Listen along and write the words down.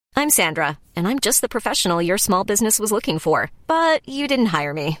I'm Sandra, and I'm just the professional your small business was looking for. But you didn't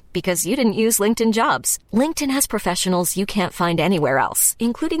hire me because you didn't use LinkedIn Jobs. LinkedIn has professionals you can't find anywhere else,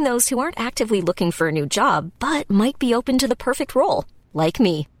 including those who aren't actively looking for a new job, but might be open to the perfect role, like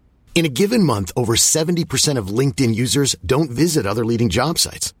me. In a given month, over 70% of LinkedIn users don't visit other leading job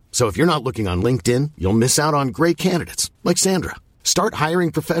sites. So if you're not looking on LinkedIn, you'll miss out on great candidates like Sandra. Start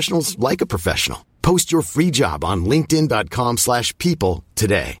hiring professionals like a professional. Post your free job on linkedin.com/people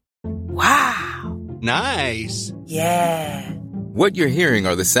today. Wow. Nice. Yeah. What you're hearing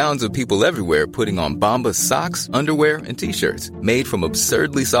are the sounds of people everywhere putting on Bombas socks, underwear, and T-shirts made from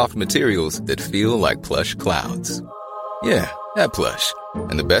absurdly soft materials that feel like plush clouds. Yeah, that plush.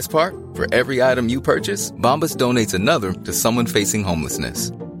 And the best part? For every item you purchase, Bombas donates another to someone facing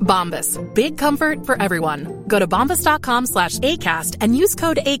homelessness. Bombas. Big comfort for everyone. Go to bombas.com/ACAST and use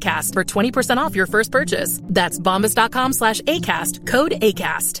code ACAST for 20% off your first purchase. That's bombas.com/ACAST. Code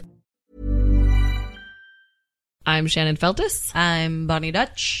ACAST. I'm Shannon Feltus. I'm Bonnie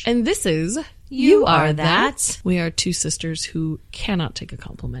Dutch. And this is You Are That. We are two sisters who cannot take a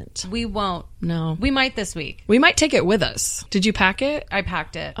compliment. We won't. No. We might this week. We might take it with us. Did you pack it? I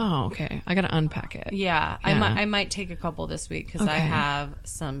packed it. Oh, okay. I gotta unpack it. Yeah. I might take a couple this week because I have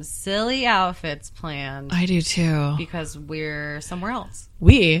some silly outfits planned. I do too. Because we're somewhere else.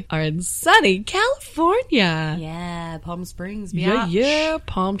 We are in sunny California. Yeah, Palm Springs. Yeah.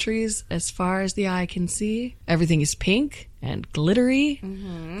 Palm trees as far as the eye can see. Everything is pink and glittery.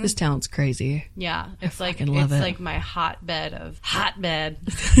 Mm-hmm. This town's crazy. Yeah, it's like my hotbed of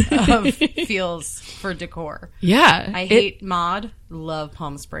feels for decor. Yeah, I hate Maud. Love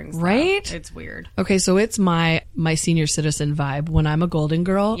Palm Springs, though. Right? It's weird. Okay, so it's my senior citizen vibe. When I'm a Golden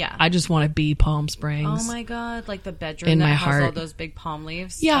Girl, yeah, I just want to be Palm Springs. Oh my god, like the bedroom in that my has heart. all those big palm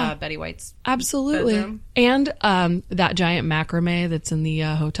leaves. Yeah, Betty White's absolutely bedroom. And that giant macrame that's in the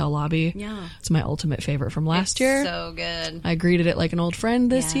hotel lobby. Yeah, it's my ultimate favorite from last year. So good. I greeted it like an old friend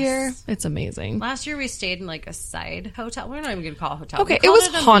this year. It's amazing. Last year we stayed in like a side hotel. We're not even gonna call it a hotel. Okay, it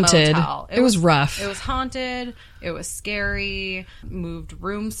was haunted. It was rough. It was haunted. It was scary. Moved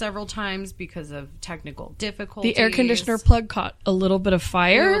rooms several times because of technical difficulties. The air conditioner plug caught a little bit of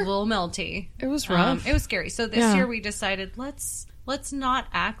fire. It was a little melty. It was rough. It was scary. So this year we decided let's not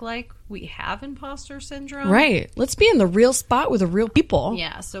act like we have imposter syndrome. Right. Let's be in the real spot with the real people.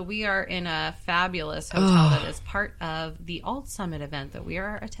 Yeah. So we are in a fabulous hotel that is part of the Alt Summit event that we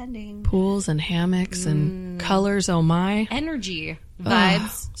are attending. Pools and hammocks and colors. Oh my. Energy.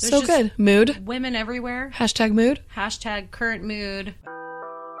 Vibes. So good. Mood. Women everywhere. Hashtag mood. Hashtag current mood.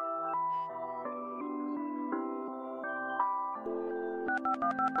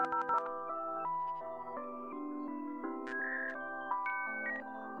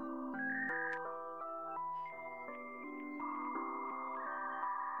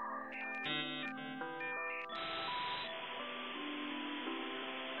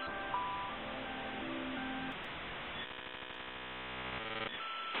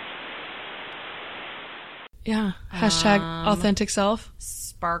 Yeah. Hashtag authentic self.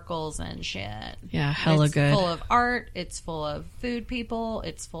 Sparkles and shit. Yeah, hella good. It's full of art. It's full of food people.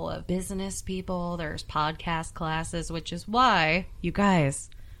 It's full of business people. There's podcast classes, which is why, you guys,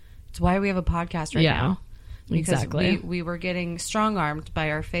 it's why we have a podcast right now. Because exactly. we were getting strong-armed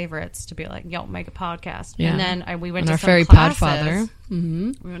by our favorites to be like, yo, make a podcast. Yeah. And then we went to our some fairy classes. podfather.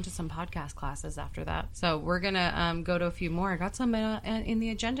 Mm-hmm. We went to some podcast classes after that. So we're going to go to a few more. I got some in the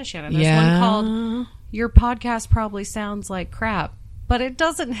agenda, Shannon. There's one called Your Podcast Probably Sounds Like Crap, but it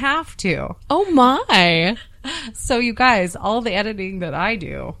doesn't have to. Oh, my. So you guys, all the editing that I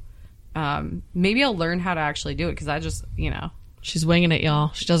do, maybe I'll learn how to actually do it because I just, She's winging it,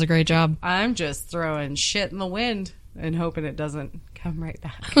 y'all. She does a great job. I'm just throwing shit in the wind and hoping it doesn't come right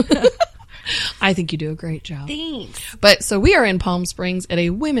back. I think you do a great job. Thanks. But so we are in Palm Springs at a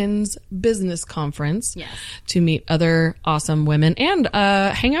women's business conference to meet other awesome women and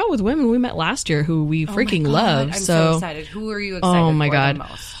hang out with women we met last year who we freaking love. I'm so excited. Who are you excited oh my for God.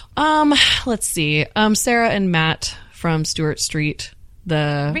 the most? Let's see. Sarah and Matt from Stewart Street.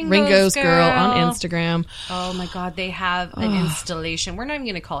 The Ringo's Girl on Instagram. Oh my God, they have an installation. We're not even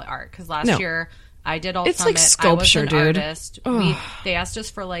going to call it art because last year I did Alt It's Summit. like sculpture, I was an dude. artist. They asked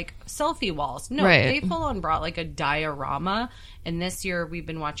us for like selfie walls. No, Right. they full on brought like a diorama. And this year we've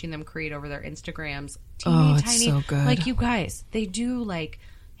been watching them create over their Instagrams. Teeny it's tiny. so good. Like you guys, they do like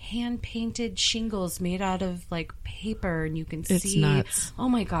hand painted shingles made out of like paper, and you can see. It's nuts. Oh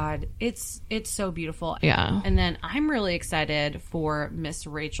my God, it's so beautiful. Yeah. And then I'm really excited for Miss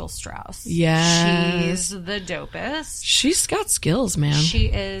Rachel Strauss. Yes. She's the dopest. She's got skills, man. She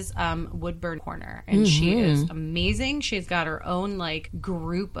is Woodburn Corner, and she is amazing. She's got her own like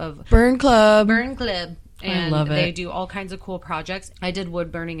group of Burn Club. And I love it. They do all kinds of cool projects. I did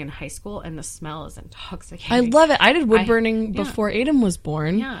wood burning in high school, and the smell is intoxicating. I love it. I did wood burning before Aiden was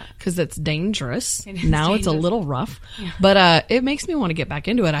born. Yeah. Because it's dangerous. It is now it's a dangerous. little rough. Yeah. But it makes me want to get back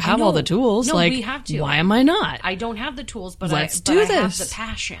into it. I have all the tools. No, like, we have to. Why am I not? I don't have the tools, but Let's I do this. have the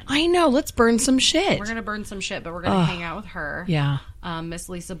passion. I know. Let's burn some shit. We're going to burn some shit, but we're going to hang out with her. Yeah. Miss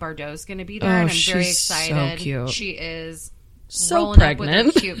Lisa Bardot is going to be there, and I'm very she's excited. so cute. She is so rolling pregnant. up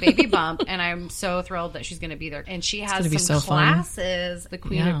with a cute baby bump, and I'm so thrilled that she's going to be there. And she has some classes, the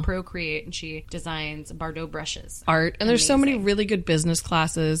Queen of Procreate, and she designs Bardot brushes. Art. And there's so many really good business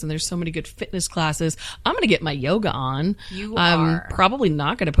classes, and there's so many good fitness classes. I'm going to get my yoga on. I'm probably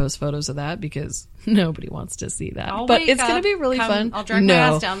not going to post photos of that because nobody wants to see that. But it's going to be really fun. I'll drag my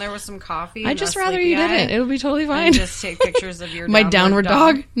ass down there with some coffee. I'd just rather you didn't. It would be totally fine. And just take pictures of your my downward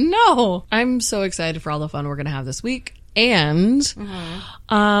dog. No. I'm so excited for all the fun we're going to have this week. And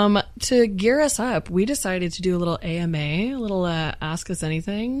to gear us up, we decided to do a little AMA, a little Ask Us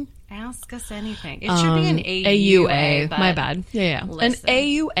Anything. Ask Us Anything. It should be an AUA. My bad. Yeah. Listen, an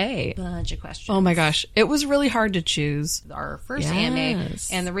AUA. Bunch of questions. Oh my gosh. It was really hard to choose. Our first AMA.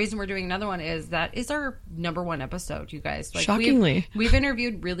 And the reason we're doing another one is that is our number one episode, you guys. Like, shockingly. We've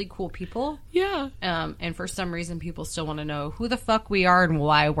interviewed really cool people. Yeah. And for some reason, people still want to know who the fuck we are and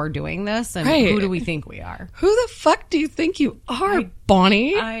why we're doing this. And who do we think we are? Who the fuck do you think you are,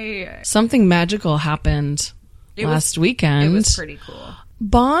 Bonnie? Something magical happened last weekend. It was pretty cool.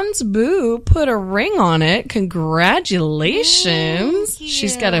 Bond's boo put a ring on it. Congratulations.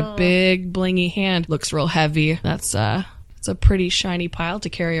 She's got a big blingy hand. Looks real heavy. It's a pretty shiny pile to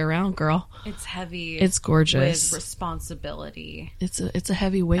carry around, girl. It's heavy. It's gorgeous. With responsibility. It's a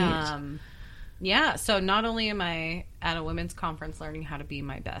heavy weight. Yeah, so not only am I at a women's conference learning how to be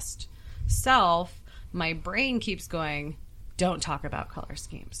my best self, my brain keeps going, don't talk about color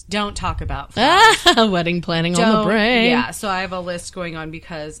schemes. Don't talk about flowers. Wedding planning on the brain. Yeah, so I have a list going on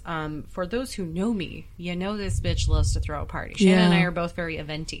because for those who know me, you know this bitch loves to throw a party. Shannon and I are both very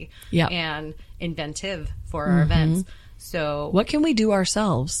eventy and inventive for our events. So what can we do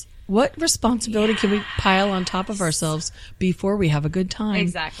ourselves? What responsibility can we pile on top of ourselves before we have a good time?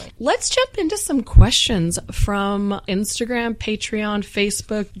 Exactly. Let's jump into some questions from Instagram, Patreon,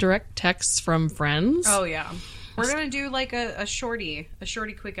 Facebook, direct texts from friends. Oh, yeah. We're going to do like a shorty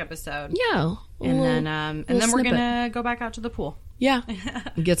quick episode. Yeah. And then we're going to go back out to the pool. Yeah.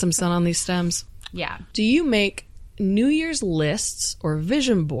 Get some sun on these stems. Yeah. Do you make New Year's lists or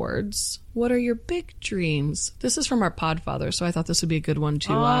vision boards? What are your big dreams? This is from our Podfather, so I thought this would be a good one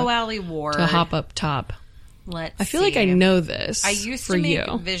to Allie Ward. To hop up top. I feel like I know this. I used to make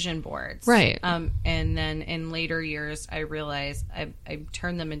vision boards. Right. And then in later years, I realized I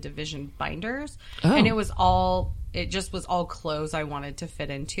turned them into vision binders. Oh. And it just was all clothes I wanted to fit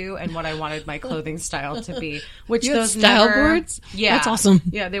into and what I wanted my clothing style to be. Which you those style boards? Yeah. That's awesome.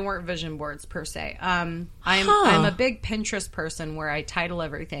 Yeah, they weren't vision boards per se. I'm a big Pinterest person where I title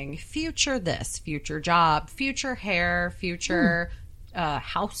everything future this, future job, future hair, future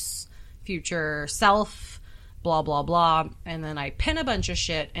house, future self, blah, blah, blah. And then I pin a bunch of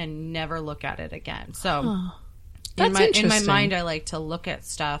shit and never look at it again. So in my mind, I like to look at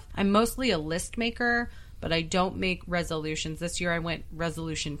stuff. I'm mostly a list maker, but I don't make resolutions. This year I went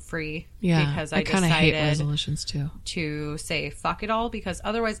resolution free because I kind of hate decided resolutions too. To say fuck it all because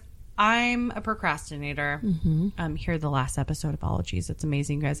otherwise I'm a procrastinator. Hear the last episode of Ologies. It's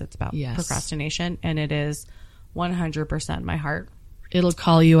amazing, guys. It's about procrastination and it is 100% my heart. It'll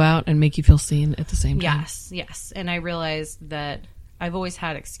call you out and make you feel seen at the same time. Yes. And I realized that I've always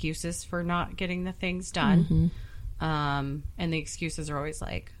had excuses for not getting the things done. And the excuses are always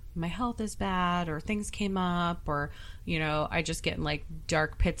like, my health is bad or things came up or, I just get in like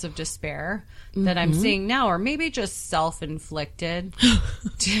dark pits of despair that I'm seeing now or maybe just self-inflicted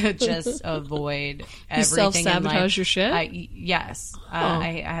to just avoid everything. You self-sabotage your shit? Yes.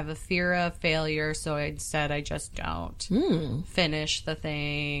 I have a fear of failure, so instead I just don't finish the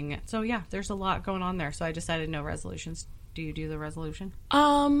thing. So yeah, there's a lot going on there. So I decided no resolutions. Do you do the resolution?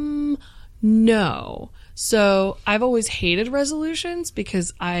 No. So I've always hated resolutions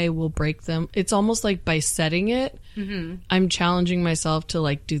because I will break them. It's almost like by setting it, I'm challenging myself to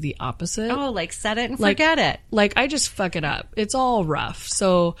like do the opposite. Oh, like set it and forget it. Like I just fuck it up. It's all rough.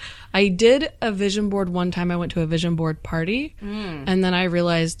 So I did a vision board one time. I went to a vision board party and then I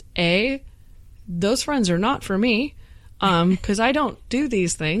realized, those friends are not for me. Because I don't do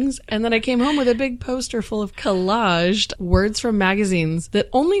these things. And then I came home with a big poster full of collaged words from magazines that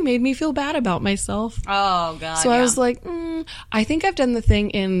only made me feel bad about myself. Oh, God. So I was like, I think I've done the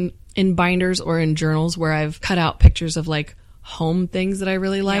thing in binders or in journals where I've cut out pictures of like home things that I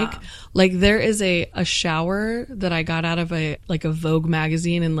really like. Like there is a shower that I got out of a Vogue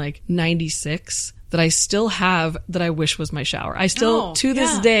magazine in like 96 that I still have that I wish was my shower. I still, to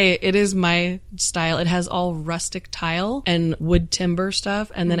this day, it is my style. It has all rustic tile and wood timber stuff.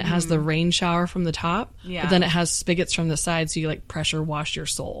 And then it has the rain shower from the top. Yeah. But then it has spigots from the side so you like pressure wash your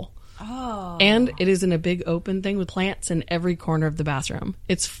soul. Oh. And it is in a big open thing with plants in every corner of the bathroom.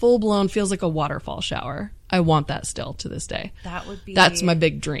 It's full blown, feels like a waterfall shower. I want that still to this day. That's my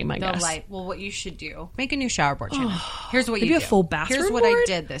big dream, I guess. Well, what you should do, make a new shower board, Shannon. Here's what you do. Maybe a full bathroom Here's what board? I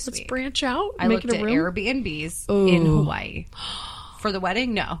did this week. Let's branch out. I looked at Airbnbs in Hawaii. For the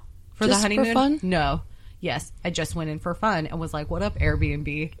wedding? No. For the honeymoon? For fun? No. Yes, I just went in for fun and was like, what up,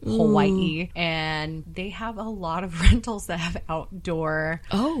 Airbnb, Hawaii? And they have a lot of rentals that have outdoor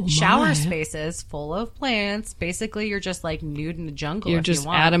shower spaces full of plants. Basically, you're just like nude in the jungle. You're just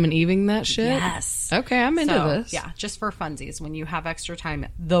Adam and Eving that shit? Yes. Okay, I'm into this. Yeah, just for funsies. When you have extra time,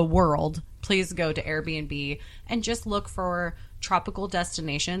 the world, please go to Airbnb and just look for tropical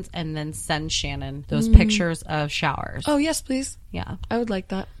destinations and then send Shannon those pictures of showers. Oh, yes, please. Yeah. I would like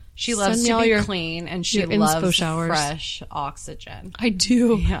that. She loves to be clean, and she loves fresh oxygen. I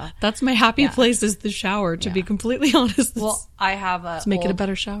do. Yeah. That's my happy place is the shower, to be completely honest. Well, I have let's make it a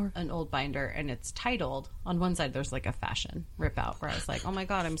better shower. An old binder, and it's titled, on one side there's like a fashion rip out where I was like, oh my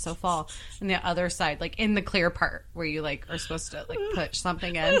God, I'm so fall. And the other side, like in the clear part where you like are supposed to like put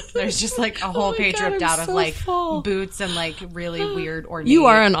something in, there's just like a whole page ripped out of like boots and like really weird ornate You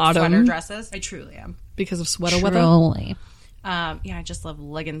are an autumn. Sweater dresses. I truly am. Because of sweater weather? Truly. I just love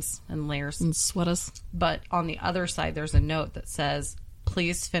leggings and layers. And sweaters. But on the other side, there's a note that says,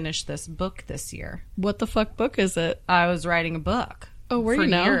 please finish this book this year. What the fuck book is it? I was writing a book. Oh, were you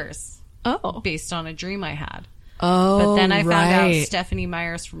now? For years. Oh. Based on a dream I had. Oh, but then I found out Stephanie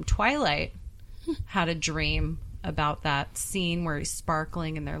Myers from Twilight had a dream about that scene where he's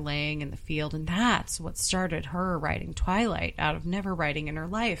sparkling and they're laying in the field, and that's what started her writing Twilight out of never writing in her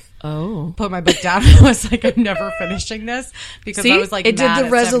life. Oh. Put my book down and was like, I'm never finishing this because I was like, it did the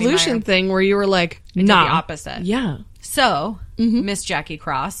resolution thing where you were like, nah. Did the opposite. Yeah. So, Miss Jackie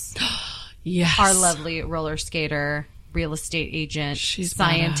Cross, yes, our lovely roller skater, real estate agent,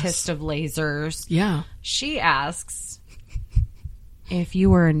 scientist of lasers. Yeah. She asks, if you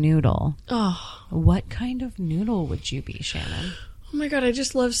were a noodle, what kind of noodle would you be, Shannon? Oh my God, I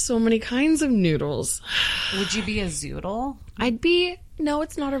just love so many kinds of noodles. Would you be a zoodle? No,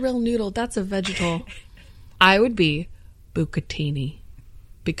 it's not a real noodle. That's a vegetal. I would be bucatini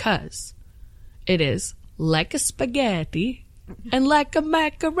because it is like a spaghetti and like a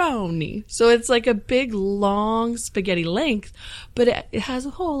macaroni. So it's like a big, long spaghetti length, but it has a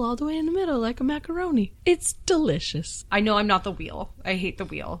hole all the way in the middle like a macaroni. It's delicious. I know I'm not the wheel. I hate the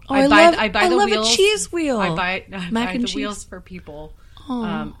wheel. Oh, I love a cheese wheel. I buy the wheels for people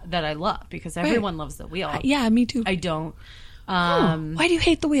that I love because everyone loves the wheel. Yeah, me too. I don't. Why do you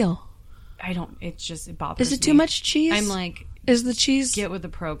hate the wheel? I don't. It bothers me. Is it too much cheese? I'm like, is the cheese get with the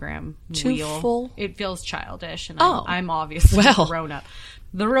program? Too full? It feels childish, and I'm obviously grown up.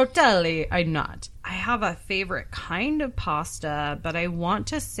 The rotelli, I'm not. I have a favorite kind of pasta, but I want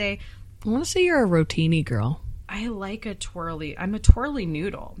to say you're a rotini girl. I like a twirly. I'm a twirly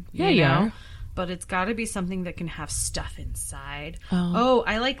noodle. Yeah, you are. But it's got to be something that can have stuff inside. Oh,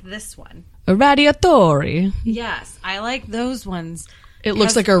 I like this one. A radiatori. Yes, I like those ones. It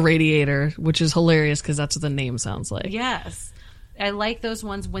looks like a radiator, which is hilarious because that's what the name sounds like. Yes. I like those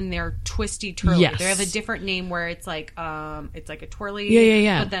ones when they're twisty twirly. Yes. They have a different name where it's like a twirly.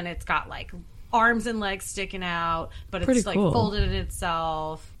 Yeah. But then it's got like arms and legs sticking out, but Pretty it's like cool. folded in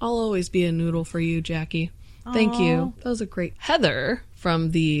itself. I'll always be a noodle for you, Jackie. Thank you. That was a great... Heather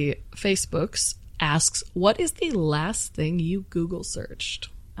from the Facebooks asks, what is the last thing you Google searched?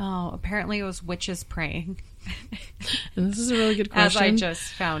 Oh, apparently it was witches praying. And this is a really good question. As I just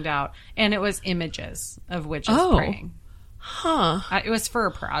found out. And it was images of witches praying. Huh. It was for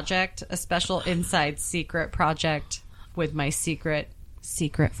a project, a special inside secret project with my secret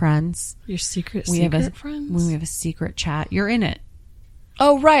friends. Your secret friends? We have a secret chat. You're in it.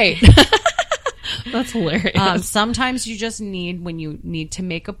 Oh, right. That's hilarious. Sometimes you just need, when you need to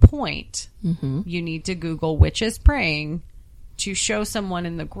make a point, you need to Google witches praying to show someone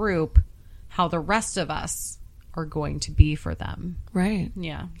in the group how the rest of us are going to be for them. Right.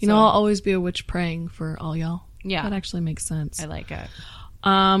 Yeah. You know, I'll always be a witch praying for all y'all. Yeah. That actually makes sense. I like it.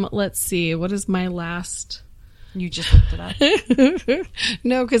 Let's see. What is my last... You just looked it up.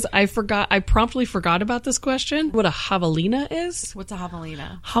 No, because I promptly forgot about this question. What a javelina is? What's a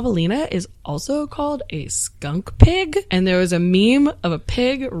javelina? Javelina is also called a skunk pig. And there was a meme of a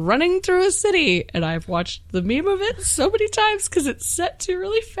pig running through a city. And I've watched the meme of it so many times because it's set to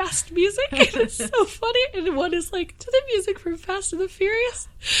really fast music. And it's so funny. And one is like, to the music from Fast and the Furious.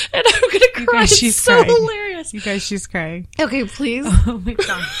 And I'm going to cry. It's so hilarious. You guys, she's crying. Okay, please. Oh my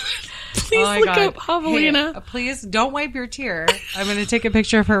God. Please look up javelina. Hey, please don't wipe your tear. I'm going to take a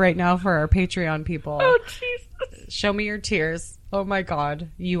picture of her right now for our Patreon people. Oh, Jesus. Show me your tears. Oh my God.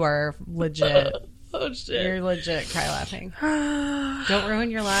 You are legit. Oh, shit. You're legit cry laughing. Don't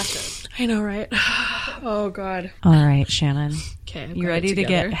ruin your lashes. I know, right? Oh, God. All right, Shannon. Okay. You ready to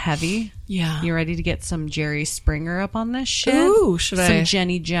get heavy? Yeah. You ready to get some Jerry Springer up on this shit? Ooh, should I? Some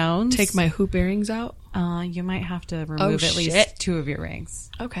Jenny Jones? Take my hoop earrings out? You might have to remove at least 2 of your rings.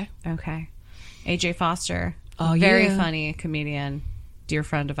 Okay. AJ Foster. Oh, Very yeah. funny comedian. Dear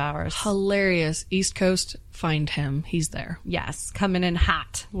friend of ours. Hilarious. East Coast, find him. He's there. Yes. Coming in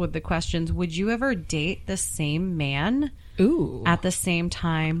hot with the questions. Would you ever date the same man Ooh. at the same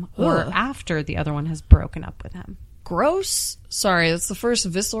time or Ugh. after the other one has broken up with him? Gross. Sorry, that's the first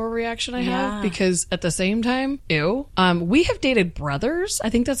visceral reaction I have Yeah. because at the same time, ew. We have dated brothers. I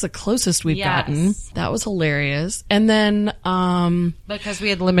think that's the closest we've gotten. That was hilarious. And then, Because we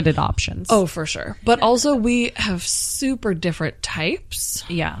had limited options. oh, for sure. But also we have super different types.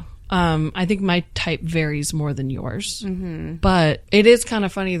 Yeah. I think my type varies more than yours. Mm-hmm. But it is kind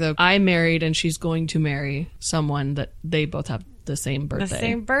of funny though. I married and she's going to marry someone that they both have the same birthday. The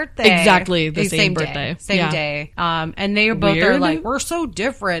same birthday. Exactly the same birthday. Day. Same Yeah. day. And they both are Weird. like, we're so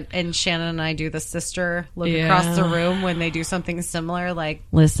different. And Shannon and I do the sister look across the room when they do something similar. Like,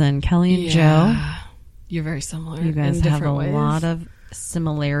 listen, Kelly and Joe, you're very similar. you guys in have different a ways. lot of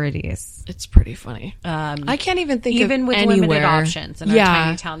similarities. It's pretty funny. I can't even think Even of with anywhere. limited options in our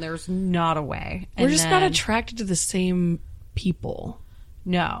tiny town, there's not a way. We're And just not then- attracted to the same people.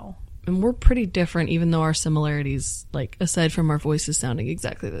 No. And we're pretty different, even though our similarities, like, aside from our voices sounding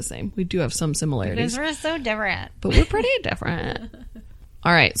exactly the same, we do have some similarities. Because we're so different. But we're pretty different.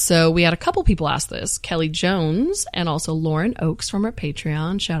 All right, so we had a couple people ask this. Kelly Jones and also Lauren Oakes from our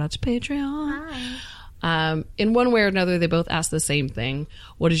Patreon. Shout out to Patreon. Hi. In one way or another, they both asked the same thing.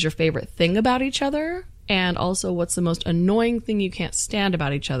 What is your favorite thing about each other? And also, what's the most annoying thing you can't stand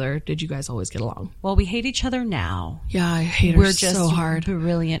about each other? Did you guys always get along? Well, we hate each other now. Yeah, I hate her We're just so hard.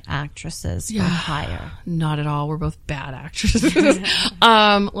 brilliant actresses for hire. Not at all. We're both bad actresses.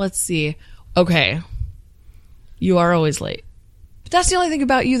 Let's see. Okay. You are always late. But that's the only thing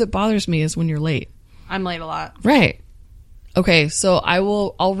about you that bothers me is when you're late. I'm late a lot. Right. Okay, so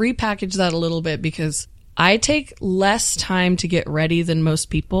I'll repackage that a little bit because I take less time to get ready than most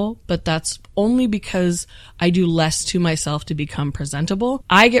people, but that's only because I do less to myself to become presentable.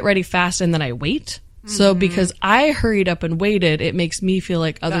 I get ready fast and then I wait. So because I hurried up and waited, it makes me feel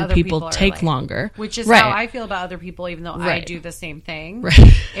like other people are take late. longer. Which is Right. how I feel about other people, even though I Right. do the same thing. Right.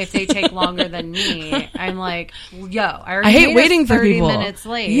 If they take longer than me, I'm like, yo, I already I hate made us waiting for 30 people. minutes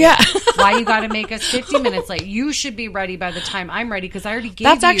late. Yeah. Why you got to make us 50 minutes late? You should be ready by the time I'm ready because I already gave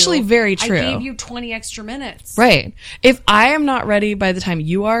That's you. actually very true. I gave you 20 extra minutes. Right. If I am not ready by the time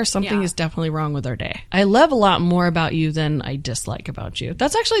you are, something Yeah. is definitely wrong with our day. I love a lot more about you than I dislike about you.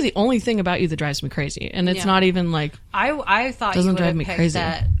 That's actually the only thing about you that drives me crazy. And it's not even like... I thought Doesn't you would drive have me picked crazy.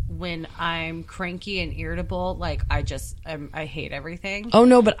 that when I'm cranky and irritable, like I hate everything. Oh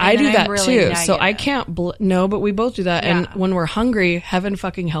no, but I And do then that I'm really too. So I negative. can't. No, but we both do that. And Yeah. when we're hungry, heaven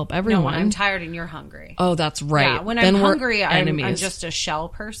fucking help everyone. No, when I'm tired and you're hungry. Oh, that's right. Yeah, when Then I'm we're hungry, I'm enemies. just a shell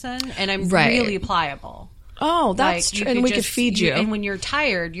person, and I'm Right. really pliable. Oh, that's Like, you true. And we could just- feed you. And when you're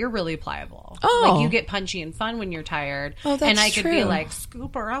tired, you're really pliable. Oh. Like you get punchy and fun when you're tired. Oh, that's and I could be true. like,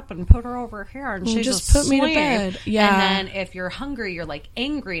 scoop her up and put her over here, and she's just put me to asleep. bed. Yeah. And then if you're hungry, you're like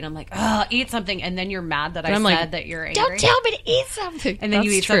angry, and I'm like, eat something, and then you're mad that I I'm said like, that you're angry. Don't tell me to eat something. And then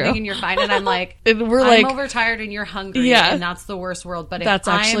you That's eat true. something and you're fine, and I'm like, And we're I'm like- overtired and you're hungry, Yeah. and that's the worst world. But if That's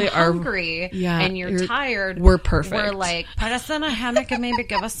actually I'm our- hungry Yeah, and you're tired, we're perfect. We're like, put us in a hammock and maybe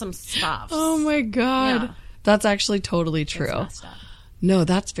give us some stuff. Oh my god. Yeah. That's actually totally true. It's messed up. No,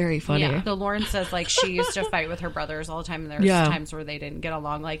 that's very funny. Yeah. So Lauren says like she used to fight with her brothers all the time, and there's Yeah. times where they didn't get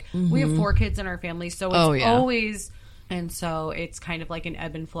along. Like we have 4 kids in our family, so it's Oh, yeah. always And so it's kind of like an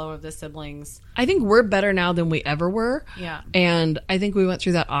ebb and flow of the siblings. I think we're better now than we ever were. Yeah. And I think we went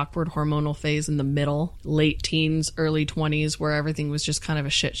through that awkward hormonal phase in the middle, late teens, early 20s, where everything was just kind of a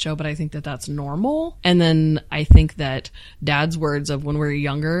shit show. But I think that that's normal. And then I think that Dad's words of when we were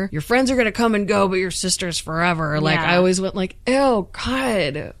younger, your friends are going to come and go, but your sister's forever. Like, I always went like, oh,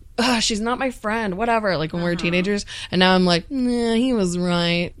 God. Ugh, she's not my friend, whatever, like when we were teenagers. And now I'm like, nah, he was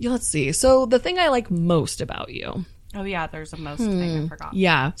right. Let's see. So the thing I like most about you. Oh, yeah, there's a most thing I forgot.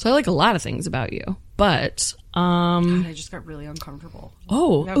 Yeah. So I like a lot of things about you. But, God, I just got really uncomfortable.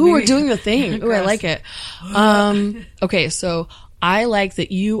 We're doing the thing. Ooh, I like it. Okay, so I like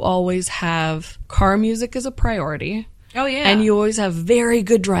that you always have car music as a priority. Oh, yeah. And you always have very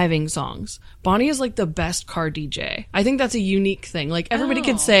good driving songs. Bonnie is like the best car DJ. I think that's a unique thing. Like, everybody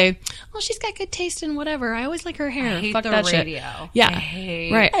could say, oh, she's got good taste in whatever. I always like her hair. I hate Fuck the that radio. Shit. Yeah.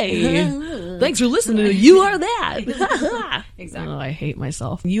 Right. Hey, thanks for listening to You Are That. Exactly. Oh, I hate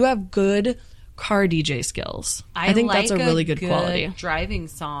myself. You have good car DJ skills. I think like that's a really good quality. Driving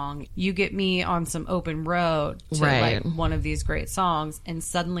song. You get me on some open road to like one of these great songs, and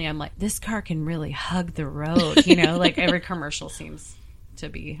suddenly I'm like, this car can really hug the road. You know, like every commercial seems to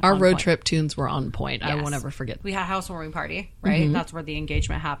be. Our road trip tunes were on point. Yes. I won't ever forget. We had a housewarming party, right? Mm-hmm. That's where the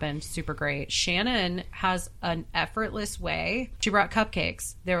engagement happened. Super great. Shannon has an effortless way. She brought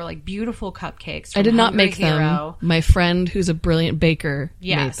cupcakes. They were like beautiful cupcakes. I did not make them. My friend, who's a brilliant baker,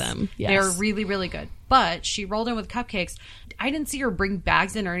 made them. Yes. They're really, really good. But she rolled in with cupcakes. I didn't see her bring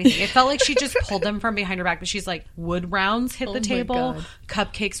bags in or anything. It felt like she just pulled them from behind her back. But she's like, wood rounds hit the table.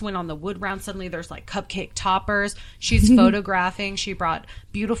 Cupcakes went on the wood round. Suddenly there's like cupcake toppers. She's photographing. She brought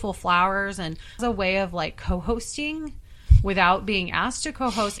beautiful flowers. And as a way of like co-hosting without being asked to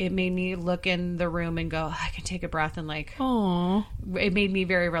co-host, it made me look in the room and go, I can take a breath and like, aww. It made me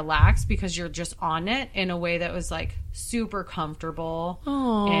very relaxed because you're just on it in a way that was like super comfortable.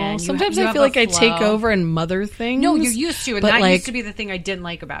 And sometimes I feel like I take over and mother things. No, you used to, and that used to be the thing I didn't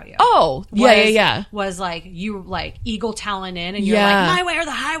like about you. Was like you like eagle talent in, and you're like, my way or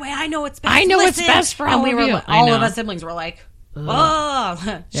the highway. I know what's best. I know what's best for all of you. All of us siblings were like,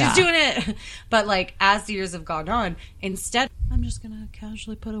 oh, she's doing it. But like as the years have gone on, instead, I'm just gonna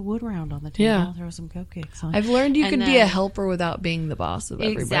casually put a wood round on the table, throw some cupcakes on. I've learned you can be a helper without being the boss of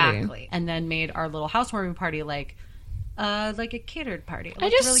everybody. Exactly. And then made our little housewarming party like a catered party. I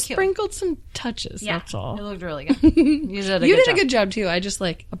just really cute. Sprinkled some touches. Yeah, that's all. It looked really good. You did a good job too. I just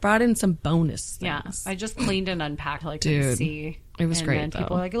brought in some bonus things. Yeah, I just cleaned and unpacked like to see. It was great. And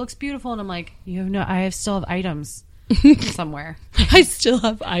people are like, it looks beautiful, and I'm like, I still have items somewhere. I still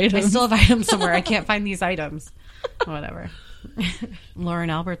have items somewhere. I can't find these items. Whatever.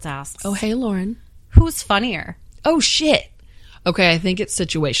 Lauren Alberts asks, oh, hey, Lauren. Who's funnier? Oh, shit. Okay, I think it's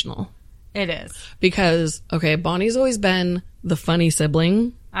situational. It is. Because, Bonnie's always been the funny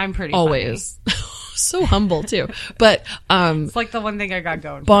sibling. I'm pretty always. So humble, too. But it's like the one thing I got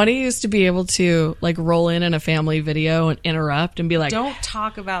going. Bonnie used to be able to, like, roll in a family video and interrupt and be like... Don't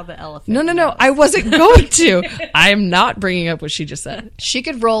talk about the elephant. No. I wasn't going to. I'm not bringing up what she just said. She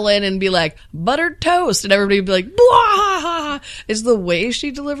could roll in and be like, buttered toast. And everybody would be like, blah. It's the way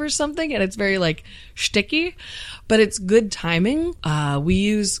she delivers something. And it's very, like, shticky. But it's good timing. We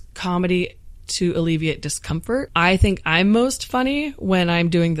use comedy to alleviate discomfort. I think I'm most funny when I'm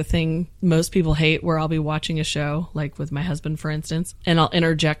doing the thing most people hate, where I'll be watching a show, like with my husband, for instance, and I'll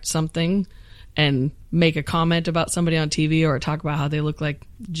interject something and make a comment about somebody on TV or talk about how they look like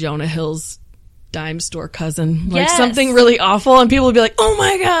Jonah Hill's dime store cousin, like something really awful, and people will be like, oh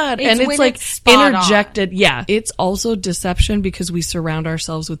my God. It's like interjected. On. Yeah. It's also deception because we surround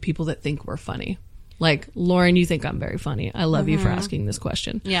ourselves with people that think we're funny. Like, Lauren, you think I'm very funny. I love you for asking this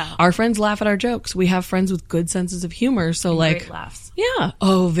question. Yeah. Our friends laugh at our jokes. We have friends with good senses of humor. So, great laughs. Yeah.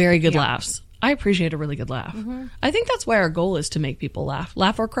 Oh, very good laughs. I appreciate a really good laugh. Mm-hmm. I think that's why our goal is to make people laugh.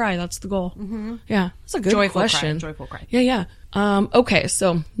 Laugh or cry. That's the goal. Mm-hmm. Yeah. That's a good question. Joyful cry. Yeah. Okay.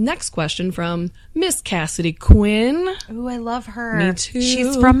 So, next question from Miss Cassidy Quinn. Ooh, I love her. Me too.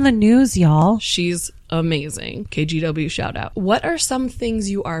 She's from the news, y'all. She's amazing. KGW shout out. What are some things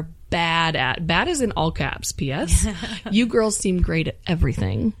you are bad at? Bad is in all caps. P.S. You girls seem great at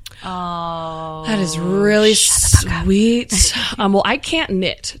everything. Oh, that is really sweet. Well, I can't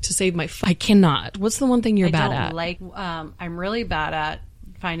knit to save my. I cannot. What's the one thing you're bad at? I'm really bad at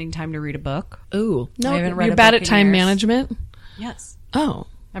finding time to read a book. Ooh, no, you're bad at time management. Yes. Oh,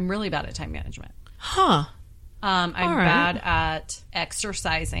 I'm really bad at time management. Huh. I'm bad at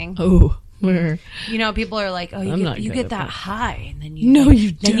exercising. Oh. You know, people are like, "Oh, you get that high, and then you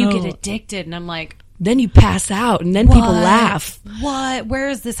you don't. Then you get addicted." And I'm like, then you pass out, and then people laugh. What? Where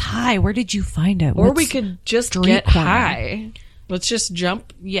is this high? Where did you find it? Or we could just get high. Let's just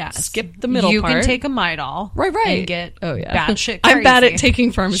jump. Yes. Skip the middle part. You can take a Midol. Right. And get batshit crazy. I'm bad at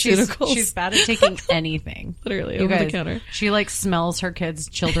taking pharmaceuticals. She's bad at taking anything. Literally, over the counter. She like smells her kids'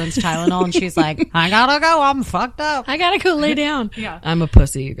 children's Tylenol and she's like, I gotta go. I'm fucked up. I gotta go lay down. Yeah. I'm a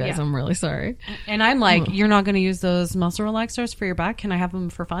pussy, you guys. Yeah. I'm really sorry. And I'm like, you're not going to use those muscle relaxers for your back? Can I have them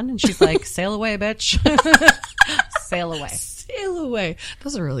for fun? And she's like, sail away, bitch. Sail away. Sail away.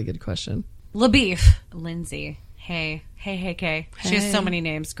 That's a really good question. LaBeef. Lindsay. Hey, Kay. She has so many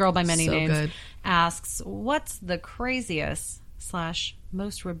names. Girl by many names. Good. Asks, what's the craziest /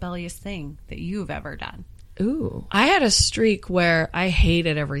 most rebellious thing that you've ever done? Ooh. I had a streak where I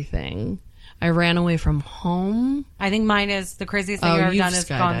hated everything. I ran away from home. I think mine is the craziest thing I've ever done is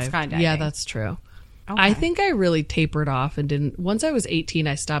gone skydiving. Yeah, that's true. Okay. I think I really tapered off and didn't. Once I was 18,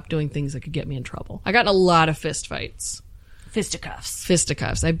 I stopped doing things that could get me in trouble. I got in a lot of fist fights.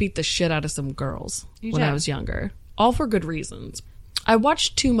 Fisticuffs. I beat the shit out of some girls when I was younger. All for good reasons. I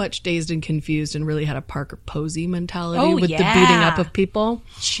watched too much Dazed and Confused and really had a Parker Posey mentality with the beating up of people.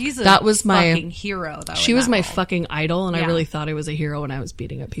 She's a fucking hero, though. She was my fucking idol, and I really thought I was a hero when I was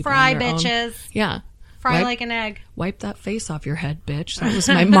beating up people. Fry, bitches. Own. Yeah. Fry like an egg. Wipe that face off your head, bitch. That was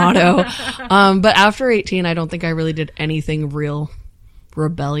my motto. But after 18, I don't think I really did anything real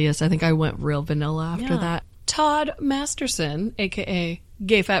rebellious. I think I went real vanilla after that. Todd Masterson, a.k.a.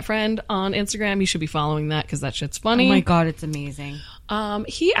 Gay Fat Friend on Instagram. You should be following that because that shit's funny. Oh my God, it's amazing.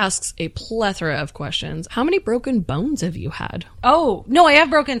 He asks a plethora of questions. How many broken bones have you had? Oh, no, I have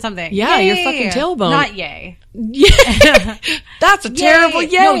broken something. Yeah, your fucking tailbone. Not yay. Yeah. That's a terrible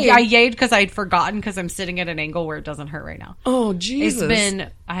yay. No, I yayed because I'd forgotten because I'm sitting at an angle where it doesn't hurt right now. Oh, Jesus.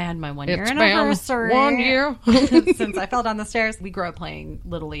 I had my 1 year anniversary. 1 year. Since I fell down the stairs. We grew up playing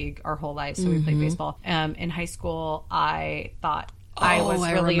Little League our whole life, so we played baseball. In high school, I thought I was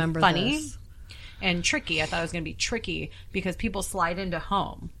really funny and tricky. I thought I was going to be tricky because people slide into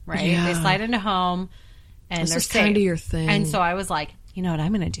home, right? Yeah. They slide into home and they're safe. Kind of your thing. And so I was like, you know what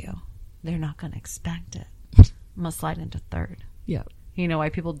I'm going to do? They're not going to expect it. I'm going to slide into third. Yeah. You know why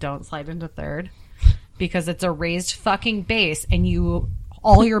people don't slide into third? Because it's a raised fucking base and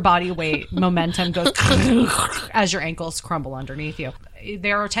all your body weight momentum goes as your ankles crumble underneath you.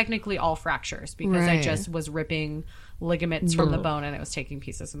 They are technically all fractures because I just was ripping ligaments from the bone and it was taking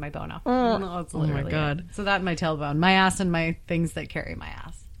pieces of my bone off. That's literally my God. So that and my tailbone, my ass and my things that carry my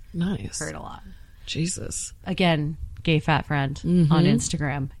ass. Nice. Hurt a lot. Jesus. Again, Gay Fat Friend on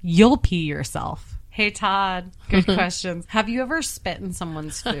Instagram. You'll pee yourself. Hey, Todd. Good questions. Have you ever spit in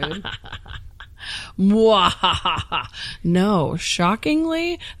someone's food? No,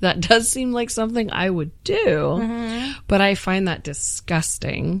 shockingly, that does seem like something I would do, but I find that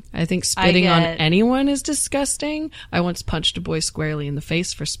disgusting. I think spitting on anyone is disgusting. I once punched a boy squarely in the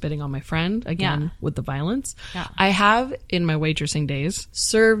face for spitting on my friend, again, with the violence. Yeah. I have, in my waitressing days,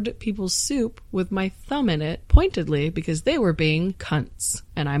 served people's soup with my thumb in it pointedly because they were being cunts,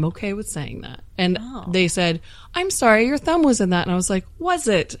 and I'm okay with saying that. And they said, I'm sorry, your thumb was in that. And I was like, was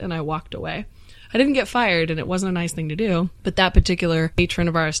it? And I walked away. I didn't get fired, and it wasn't a nice thing to do. But that particular patron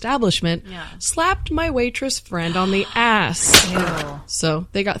of our establishment slapped my waitress friend on the ass. Ew. So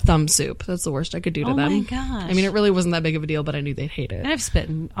they got thumb soup. That's the worst I could do to them. Oh, my gosh. I mean, it really wasn't that big of a deal, but I knew they'd hate it. And I've spit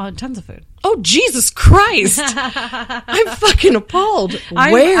on tons of food. Oh, Jesus Christ. I'm fucking appalled.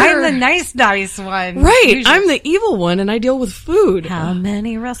 I'm the nice one. Right. Usually. I'm the evil one, and I deal with food. How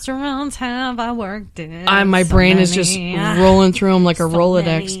many restaurants have I worked in? My brain is just rolling through them like a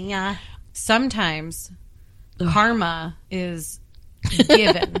Rolodex. Sometimes karma is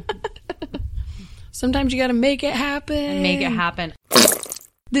given. Sometimes you got to make it happen.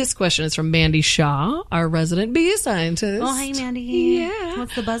 This question is from Mandy Shaw, our resident bee scientist. Oh, hey, Mandy. Yeah.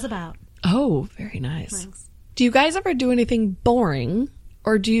 What's the buzz about? Oh, very nice. Thanks. Do you guys ever do anything boring,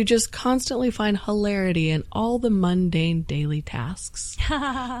 or do you just constantly find hilarity in all the mundane daily tasks?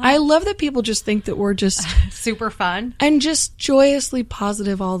 I love that people just think that we're just super fun and just joyously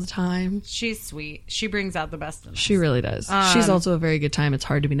positive all the time. She's sweet. She brings out the best in us. She really does. She's also a very good time. It's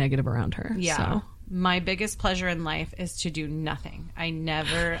hard to be negative around her. Yeah. So. My biggest pleasure in life is to do nothing. I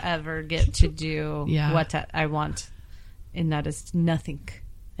never, ever get to do what I want, and that is nothing.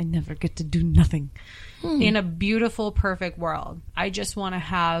 I never get to do nothing. In a beautiful, perfect world, I just want to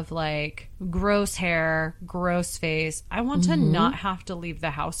have like gross hair, gross face. I want to not have to leave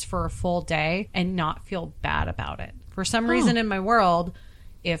the house for a full day and not feel bad about it. For some reason in my world,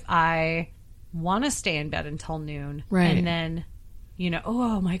 if I want to stay in bed until noon and then,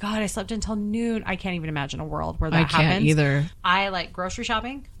 oh my God, I slept until noon. I can't even imagine a world where that happens. I can't either. I like grocery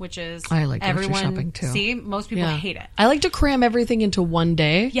shopping, which is I like grocery shopping too. See, most people hate it. I like to cram everything into one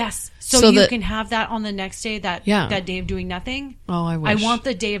day. Yes. So you can have that on the next day, that day of doing nothing. Oh, I wish. I want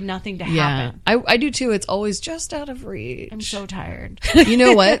the day of nothing to happen. I do too. It's always just out of reach. I'm so tired. You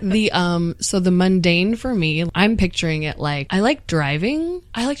know what? So the mundane for me, I'm picturing it like, I like driving.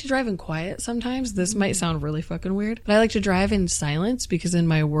 I like to drive in quiet sometimes. This might sound really fucking weird, but I like to drive in silence because in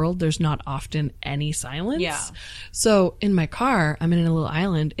my world, there's not often any silence. Yeah. So in my car, I'm in a little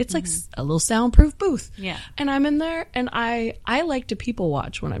island. It's like a little soundproof booth. Yeah. And I'm in there and I like to people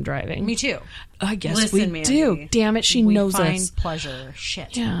watch when I'm driving. Me too. I guess we do. Damn it, she knows find us. Pleasure.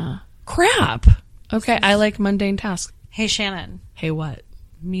 Shit. Yeah. Crap. Okay, I like mundane tasks. Hey, Shannon. Hey, what?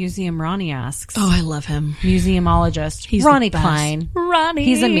 Museum Ronnie asks. Oh, I love him. Museumologist. He's Ronnie the best. Klein. Ronnie.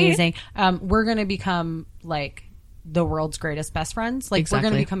 He's amazing. We're going to become like the world's greatest best friends. Like we're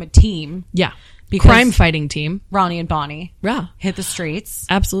going to become a team. Yeah. Crime fighting team. Ronnie and Bonnie. Yeah. Hit the streets.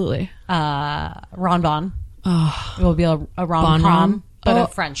 Absolutely. Ron Bon. Oh. It will be a rom-com, but a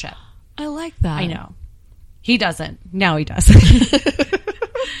friendship. I like that. I know. He doesn't. Now he does.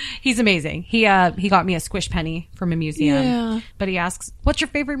 He's amazing. He got me a squish penny from a museum. Yeah. But he asks, "What's your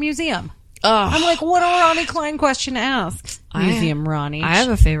favorite museum?" I'm like, what a Ronnie Klein question to ask. Museum Ronnie. I have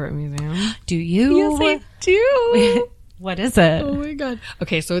a favorite museum. Do you? Yes, I do. What is it? Oh my God.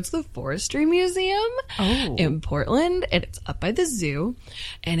 Okay, so it's the Forestry Museum in Portland, and it's up by the zoo,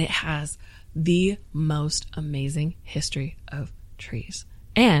 and it has the most amazing history of trees.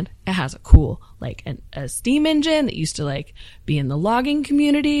 And it has a cool, like a steam engine that used to like be in the logging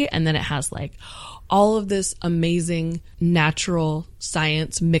community. And then it has like all of this amazing natural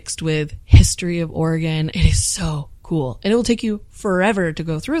science mixed with history of Oregon. It is so cool. And it will take you forever to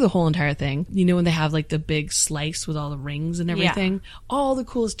go through the whole entire thing. You know, when they have like the big slice with all the rings and everything, all the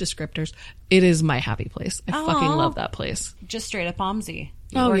coolest descriptors. It is my happy place. I fucking love that place. Just straight up OMSI.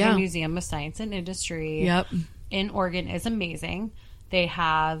 The Oregon Museum of Science and Industry in Oregon is amazing. They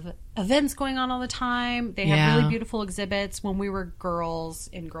have events going on all the time. They have really beautiful exhibits. When we were girls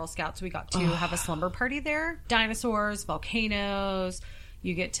in Girl Scouts, we got to have a slumber party there. Dinosaurs, volcanoes.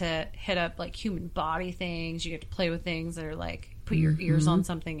 You get to hit up like human body things. You get to play with things that are like put your ears on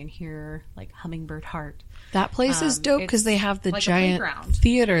something and hear like hummingbird heart. That place is dope because they have the like giant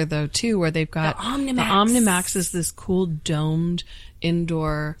theater though too, where they've got the Omnimax. The Omnimax is this cool domed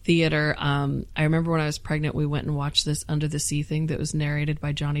indoor theater. I remember when I was pregnant, we went and watched this Under the Sea thing that was narrated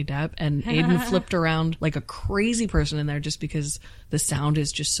by Johnny Depp, and Aiden flipped around like a crazy person in there just because the sound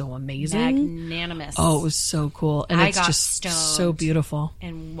is just so amazing. Magnanimous. Oh, it was so cool. And it's just so beautiful.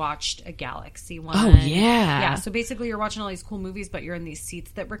 And watched a Galaxy one. Oh, yeah. Yeah, so basically you're watching all these cool movies, but you're in these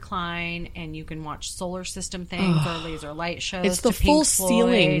seats that recline, and you can watch solar system things or laser light shows. It's the full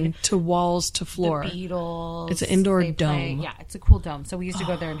ceiling to walls to floor. The Beatles. It's an indoor dome. Yeah, it's a cool dome. So we used to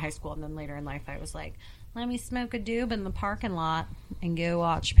go there in high school, and then later in life I was like, let me smoke a doob in the parking lot and go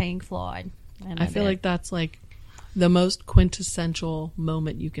watch Pink Floyd. And I feel like that's like the most quintessential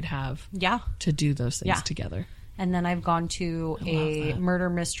moment you could have to do those things together. And then I've gone to a murder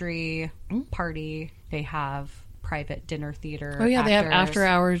mystery party. They have private dinner theater. Oh yeah, they have after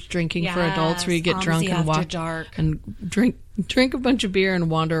hours drinking for adults where you get drunk and walk and drink a bunch of beer and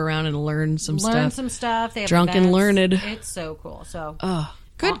wander around and learn some stuff. They have drunk events. and learned. It's so cool. So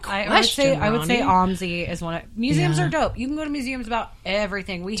good question. I would say OMSI is one of museums are dope. You can go to museums about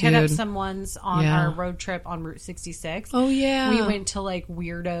everything. We hit up some ones on our road trip on Route 66. Oh yeah, we went to like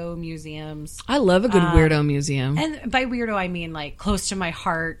weirdo museums. I love a good weirdo museum, and by weirdo I mean like close to my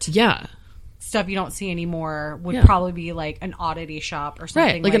heart. Yeah. Stuff you don't see anymore would probably be like an oddity shop or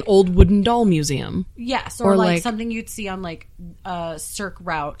something. Right, like an old wooden doll museum. Yes, or like something you'd see on like a Cirque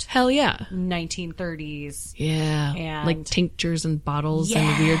route. Hell yeah. 1930s. Yeah. And like tinctures and bottles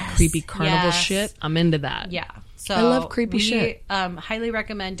and weird creepy carnival shit. I'm into that. Yeah. So I love creepy shit. Highly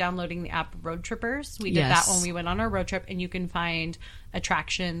recommend downloading the app Road Trippers. We did that when we went on our road trip, and you can find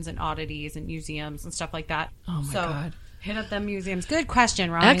attractions and oddities and museums and stuff like that. Oh my God. Hit up them museums. Good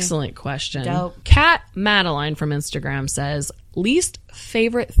question, Ronnie. Excellent question. Dope. Kat Madeline from Instagram says, least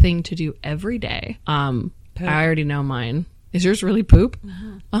favorite thing to do every day. I already know mine. Is yours really poop?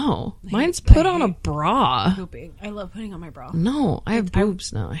 Mm-hmm. Oh, mine's put on a bra. Pooping. I love putting on my bra. No, I have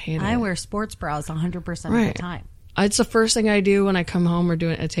boobs now. I hate it. I wear sports bras 100% of the time. It's the first thing I do when I come home or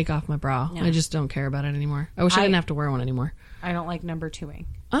I take off my bra. Yeah. I just don't care about it anymore. I wish I didn't have to wear one anymore. I don't like number twoing.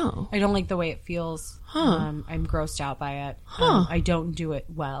 Oh. I don't like the way it feels. I'm grossed out by it. I don't do it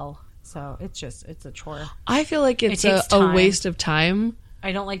well. So it's a chore. I feel like it's a waste of time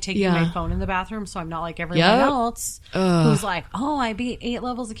I don't like taking my phone in the bathroom, so I'm not like everyone else who's like, oh, I beat 8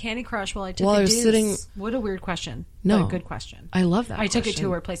 levels of Candy Crush while I took a deuce. What a weird question. No. But a good question. I love that took it to a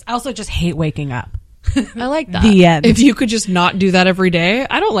weird place. I also just hate waking up. I like that. The end. If you could just not do that every day,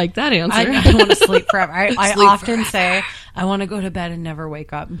 I don't like that answer. I want to sleep forever. I often say, I want to go to bed and never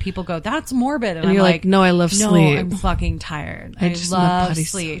wake up. And people go, that's morbid. And you're I'm like, no, I love sleep. No, I'm fucking tired. I love my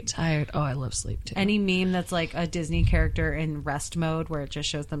body's sleep. So tired. Oh, I love sleep too. Any meme that's like a Disney character in rest mode where it just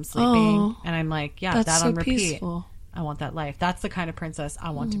shows them sleeping. And I'm like, yeah, that on repeat. Peaceful. I want that life. That's the kind of princess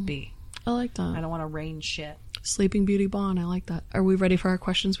I want to be. I like that. I don't want to rain shit. Sleeping Beauty Bond. I like that. Are we ready for our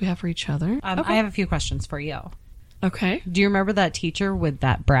questions we have for each other? Okay. I have a few questions for you. Okay. Do you remember that teacher with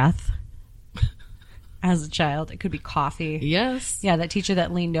that breath? As a child, it could be coffee. Yes. Yeah, that teacher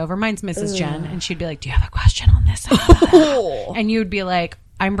that leaned over. Mine's Mrs. Jen, and she'd be like, do you have a question on this? And you'd be like,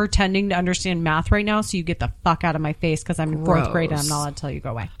 I'm pretending to understand math right now, so you get the fuck out of my face because I'm in 4th grade and I'm not allowed to tell you to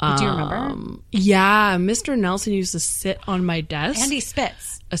go away. Do you remember? Yeah, Mr. Nelson used to sit on my desk. And he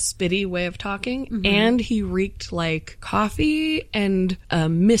spits. A spitty way of talking. And he reeked like coffee and a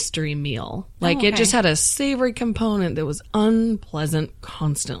mystery meal. Like it just had a savory component that was unpleasant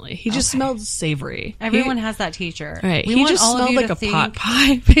constantly. He just smelled savory. Everyone has that teacher. Right. He just smelled like a pot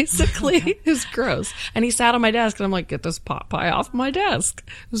pie, basically. It was gross. And he sat on my desk and I'm like, get this pot pie off my desk.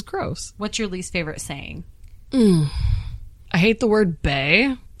 It was gross. What's your least favorite saying? I hate the word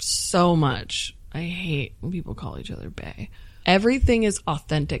bae so much. I hate when people call each other bae. Everything is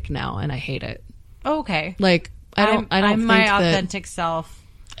authentic now, and I hate it. Okay. Like I don't I'm think my that authentic self.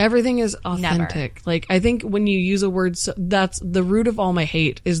 Everything is authentic. Never. Like I think when you use a word, that's the root of all my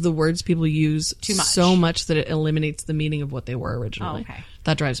hate is the words people use too much. So much that it eliminates the meaning of what they were originally. Okay.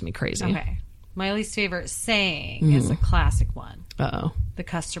 That drives me crazy. Okay. My least favorite saying is a classic one. Uh-oh. The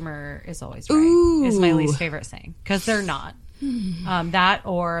customer is always right. Is my least favorite saying because they're not. That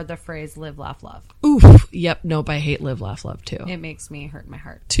or the phrase live, laugh, love. Oof. Yep. Nope. I hate live, laugh, love too. It makes me hurt my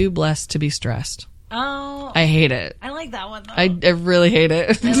heart. Too blessed to be stressed. Oh. I hate it. I like that one though. I really hate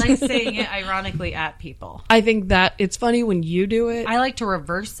it. I like saying it ironically at people. I think that it's funny when you do it. I like to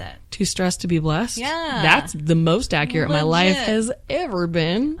reverse it. Too stressed to be blessed. Yeah. That's the most accurate my life has ever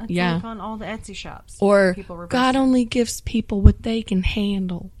been. That's like on all the Etsy shops. Or God only gives people what they can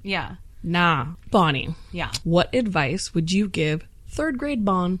handle. Yeah. Nah. Bonnie. Yeah. What advice would you give 3rd grade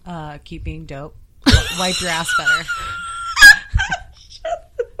Bon? Keep being dope. Wipe your ass better.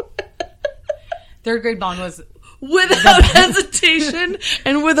 3rd grade Bon was without hesitation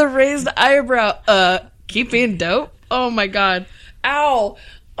and with a raised eyebrow. Keep being dope. Oh my God. Ow.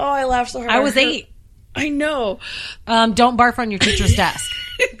 Oh, I laughed so hard. I was 8. I know. Don't barf on your teacher's desk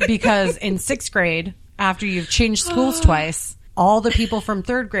because in 6th grade, after you've changed schools twice, all the people from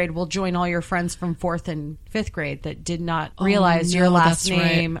 3rd grade will join all your friends from 4th and 5th grade that did not realize your last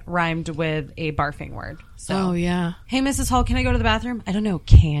name rhymed with a barfing word. So, yeah. Hey, Mrs. Hall, can I go to the bathroom? I don't know.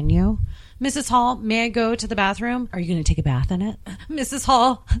 Can you? Mrs. Hall, may I go to the bathroom? Are you going to take a bath in it? Mrs.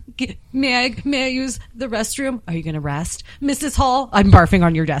 Hall, may I use the restroom? Are you going to rest? Mrs. Hall, I'm barfing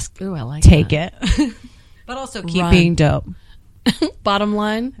on your desk. Ooh, I like Take that. it. But also keep being dope. Bottom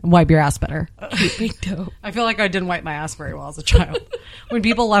line, wipe your ass better. Keep being dope. I feel like I didn't wipe my ass very well as a child. When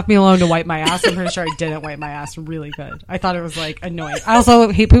people left me alone to wipe my ass, I'm pretty sure I didn't wipe my ass really good. I thought it was like annoying. I also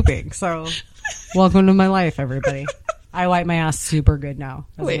hate pooping, so welcome to my life, everybody. I wipe my ass super good now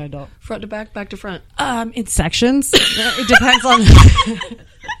as an adult. Front to back, back to front. In sections. It depends on.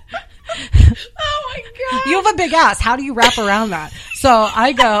 Oh my God. You have a big ass. How do you wrap around that? So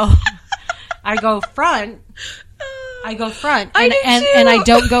I go front. I go front, and I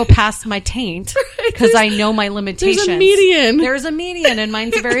don't go past my taint because I know my limitations. There's a median. There's a median, and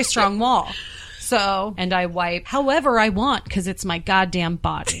mine's a very strong wall. So, and I wipe however I want because it's my goddamn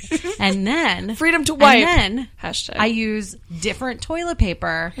body. And then freedom to wipe. And then hashtag. I use different toilet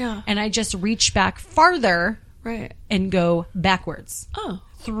paper. Yeah. And I just reach back farther. Right. And go backwards. Oh.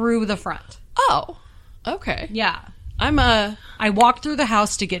 Through the front. Oh. Okay. Yeah. I walk through the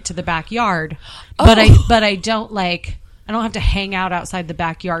house to get to the backyard, Oh. but I don't I don't have to hang out outside the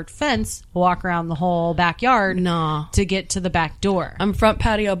backyard fence, walk around the whole backyard to get to the back door. I'm front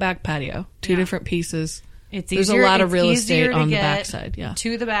patio, back patio. Two different pieces. There's a lot of real estate on the backside. Yeah.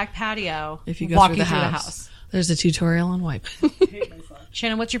 To the back patio. If you go through the house. There's a tutorial on wipe.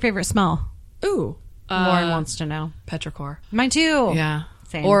 Shannon, what's your favorite smell? Ooh. Lauren wants to know. Petrichor. Mine too. Yeah.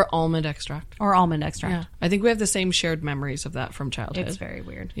 Same. Or almond extract. Yeah. I think we have the same shared memories of that from childhood. It's very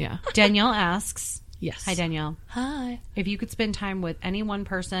weird. Yeah. Danielle asks. Yes. Hi, Danielle. Hi. If you could spend time with any one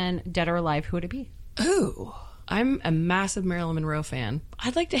person, dead or alive, who would it be? Ooh. I'm a massive Marilyn Monroe fan.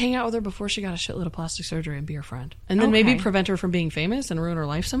 I'd like to hang out with her before she got a shitload of plastic surgery and be her friend. And then maybe prevent her from being famous and ruin her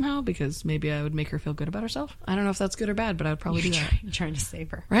life somehow, because maybe I would make her feel good about herself. I don't know if that's good or bad, but I would probably do that. You're trying to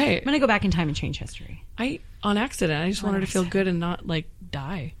save her. Right. I'm going to go back in time and change history. On accident. I just want her to feel good and not, like,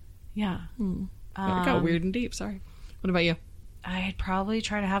 die. Yeah. It got weird and deep. Sorry. What about you? I'd probably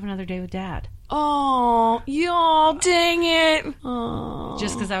try to have another day with Dad. Oh, y'all, dang it. Oh,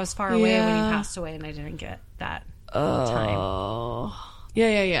 just because I was far away when he passed away and I didn't get that time.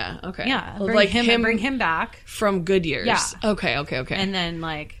 Yeah. Okay. Yeah. Well, bring like bring him back. From good years. Yeah. Okay. And then,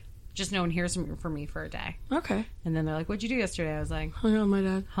 like, just no one hears from me for a day. Okay. And then they're like, what'd you do yesterday? I was like, hung out with my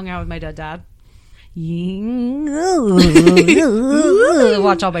dad. Hung out with my dad.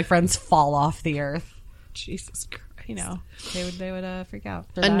 Watch all my friends fall off the earth. Jesus Christ. You know, they would freak out.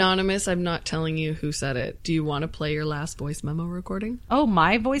 Anonymous, I'm not telling you who said it. Do you want to play your last voice memo recording? Oh,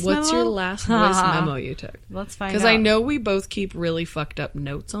 my voice memo? What's your last voice memo you took? Let's find out. Because I know we both keep really fucked up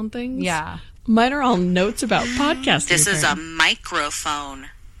notes on things. Yeah. Mine are all notes about podcasting. This is a microphone.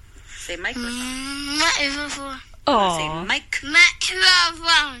 Say microphone. Microphone. Oh. Say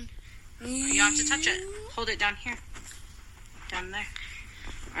microphone. You don't have to touch it. Hold it down here. Down there.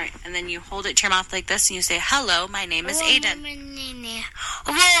 All right, and then you hold it to your mouth like this, and you say, "Hello, my name is Aiden."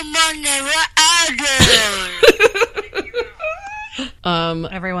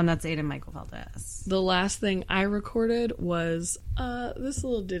 Everyone, that's Aiden Michael Valdez. The last thing I recorded was this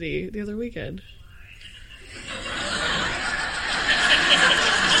little ditty the other weekend.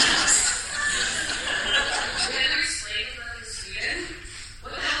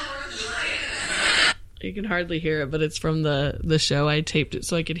 You can hardly hear it, but it's from the show. I taped it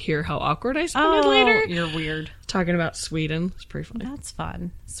so I could hear how awkward I sounded later. You're weird. Talking about Sweden. It's pretty funny. That's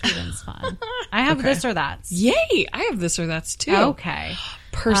fun. Sweden's fun. I have this or that's. Yay! I have this or that's too. Okay.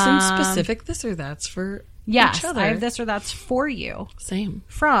 Person-specific this or that's for each other. I have this or that's for you. Same.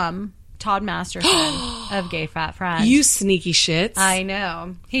 From Todd Masterson of Gay Fat Friends. You sneaky shits. I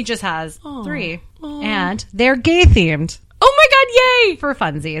know. He just has 3. And they're gay themed. Oh my god, yay! For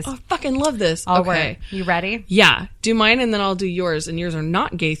funsies. Oh, I fucking love this. All okay. Right. You ready? Yeah. Do mine and then I'll do yours. And yours are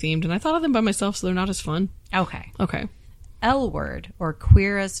not gay themed. And I thought of them by myself, so they're not as fun. Okay. Okay. L word or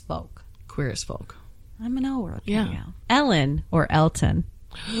queer as folk. Queer as folk. I'm an L word. Yeah. Ellen or Elton.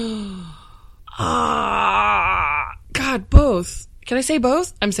 God, both. Can I say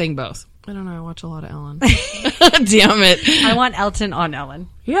both? I'm saying both. I don't know. I watch a lot of Ellen. Damn it. I want Elton on Ellen.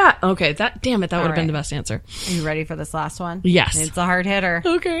 Yeah. Okay. That would have been the best answer. Are you ready for this last one? Yes. It's a hard hitter.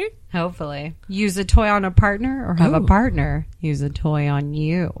 Okay. Hopefully. Use a toy on a partner or have a partner use a toy on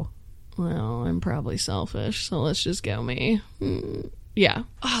you. Well, I'm probably selfish, so let's just go me. Yeah.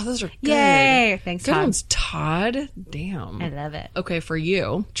 Oh, those are good. Yay. Thanks, Good Todd. ones, Todd. Damn. I love it. Okay, for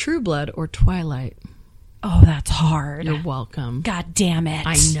you, True Blood or Twilight? Oh, that's hard. You're welcome. God damn it.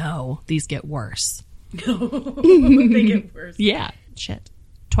 I know. These get worse. They get worse. Yeah. Shit.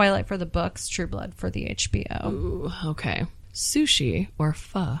 Twilight for the books, True Blood for the HBO. Ooh, okay. Sushi or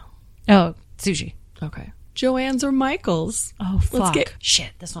pho? Oh, sushi. Okay. Joanne's or Michael's? Oh, fuck.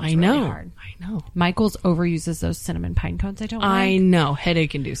 Shit, this one's really hard. I know. Michael's overuses those cinnamon pine cones I don't like. I know.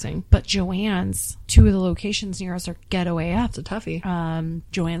 Headache inducing. But Joanne's, 2 of the locations near us are Getaway Up. It's a toughie.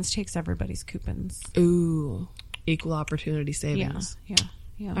 Joanne's takes everybody's coupons. Ooh. Equal opportunity savings. Yeah.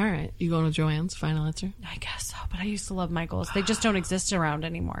 All right. You going with Joanne's? Final answer? I guess so, but I used to love Michael's. They just don't exist around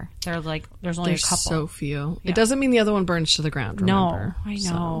anymore. They're like, there's only a couple. So few. Yeah. It doesn't mean the other one burns to the ground, remember? No, I know.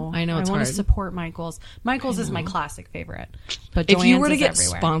 So, I know it's I hard. want to support Michael's. Michael's is my classic favorite. But if Joanne's you were to get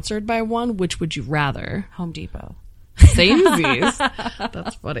everywhere. sponsored by one, which would you rather? Home Depot. Samesies.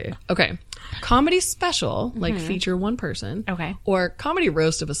 That's funny. Okay. Comedy special, like feature one person. Okay. Or comedy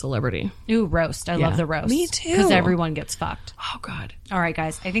roast of a celebrity. Ooh, roast. I love the roast. Me too. Because everyone gets fucked. Oh, God. All right,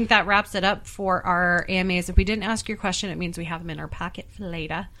 guys. I think that wraps it up for our AMAs. If we didn't ask your question, it means we have them in our packet for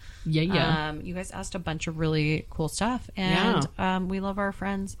later. Yeah. You guys asked a bunch of really cool stuff. And we love our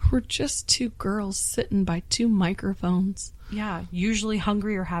friends. We're just 2 girls sitting by 2 microphones. Yeah. Usually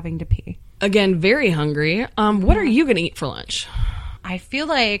hungry or having to pee. Again, very hungry. What are you going to eat for lunch? I feel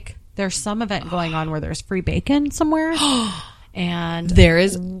like there's some event going on where there's free bacon somewhere. And there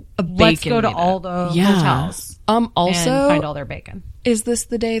is a bacon. Let's go to all the hotels. Also, and find all their bacon. Is this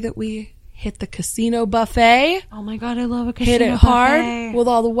the day that we hit the casino buffet? Oh my God, I love a casino buffet. Hit it buffet. hard with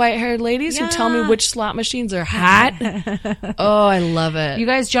all the white-haired ladies who tell me which slot machines are hot. Oh, I love it. You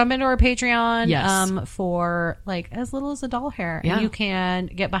guys jump into our Patreon Yes. For like as little as $1 hair. Yeah. And you can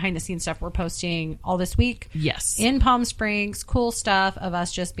get behind the scenes stuff we're posting all this week. Yes. In Palm Springs, cool stuff of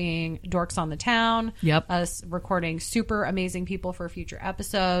us just being dorks on the town. Yep. Us recording super amazing people for future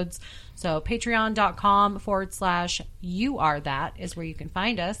episodes. So patreon.com/youarethat is where you can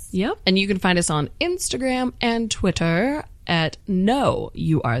find us. Yep. And you can find us on Instagram and Twitter at No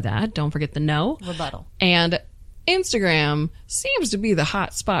You Are That. Don't forget the no. Rebuttal. And Instagram seems to be the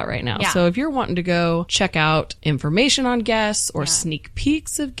hot spot right now. Yeah. So if you're wanting to go check out information on guests or sneak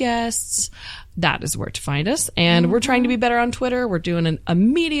peeks of guests, that is where to find us. And we're trying to be better on Twitter. We're doing a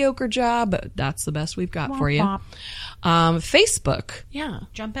mediocre job, but that's the best we've got for you. Facebook. Yeah.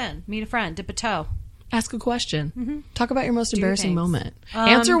 Jump in. Meet a friend. Dip a toe. Ask a question. Talk about your most embarrassing moment.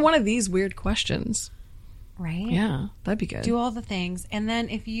 Answer one of these weird questions. Right? Yeah, that'd be good. Do all the things. And then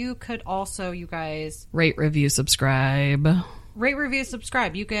if you could also, you guys... Rate, review, subscribe. Rate, review,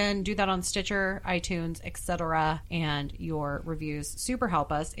 subscribe. You can do that on Stitcher, iTunes, etc. And your reviews super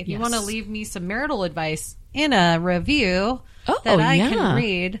help us. If you want to leave me some marital advice in a review that I can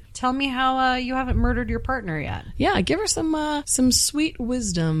read, tell me how you haven't murdered your partner yet. Yeah, give her some sweet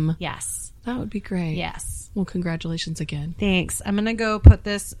wisdom. Yes. That would be great. Yes. Well, congratulations again. Thanks. I'm going to go put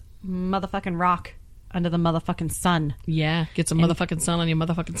this motherfucking rock under the motherfucking sun. Yeah, get some motherfucking sun on your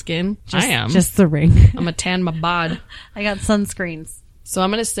motherfucking skin. Just the ring. I'm going to tan my bod. I got sunscreens. So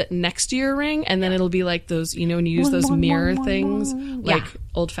I'm going to sit next to your ring, and then it'll be like those, you know, when you use those mirror things, like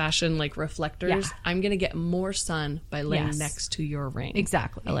old-fashioned, like reflectors. Yeah. I'm going to get more sun by laying next to your ring.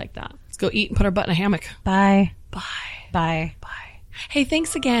 Exactly. I like that. Let's go eat and put our butt in a hammock. Bye. Bye. Bye. Bye. Hey,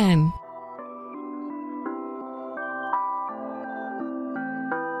 thanks again.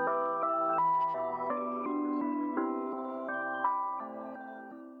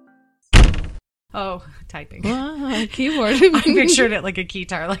 Oh, typing. Keyboard. I pictured it like a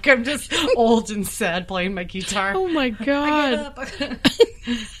guitar. Like I'm just old and sad playing my guitar. Oh my God.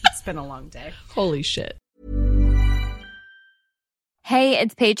 It's been a long day. Holy shit. Hey,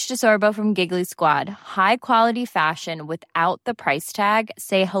 it's Paige DeSorbo from Giggly Squad. High quality fashion without the price tag.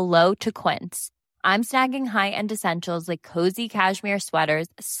 Say hello to Quince. I'm snagging high-end essentials like cozy cashmere sweaters,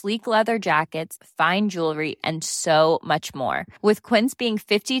 sleek leather jackets, fine jewelry, and so much more. With Quince being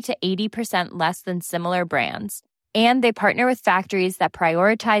 50 to 80% less than similar brands. And they partner with factories that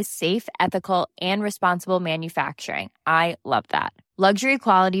prioritize safe, ethical, and responsible manufacturing. I love that. Luxury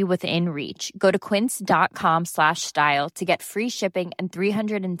quality within reach. Go to quince.com/style to get free shipping and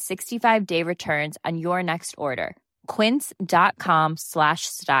 365-day returns on your next order.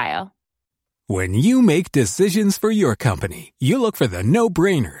 Quince.com/style. When you make decisions for your company, you look for the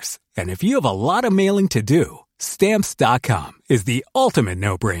no-brainers. And if you have a lot of mailing to do, Stamps.com is the ultimate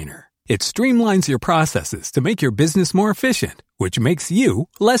no-brainer. It streamlines your processes to make your business more efficient, which makes you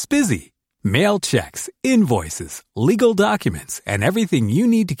less busy. Mail checks, invoices, legal documents, and everything you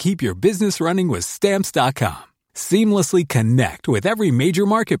need to keep your business running with Stamps.com. Seamlessly connect with every major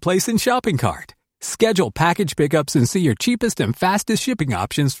marketplace and shopping cart. Schedule package pickups and see your cheapest and fastest shipping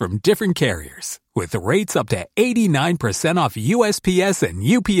options from different carriers. With rates up to 89% off USPS and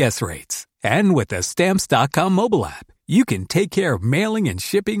UPS rates. And with the Stamps.com mobile app, you can take care of mailing and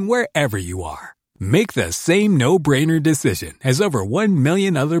shipping wherever you are. Make the same no-brainer decision as over 1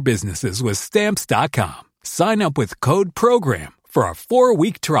 million other businesses with Stamps.com. Sign up with code PROGRAM for a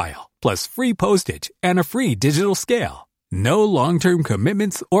 4-week trial, plus free postage and a free digital scale. No long-term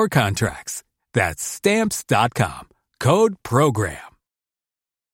commitments or contracts. That's Stamps.com. Code PROGRAM.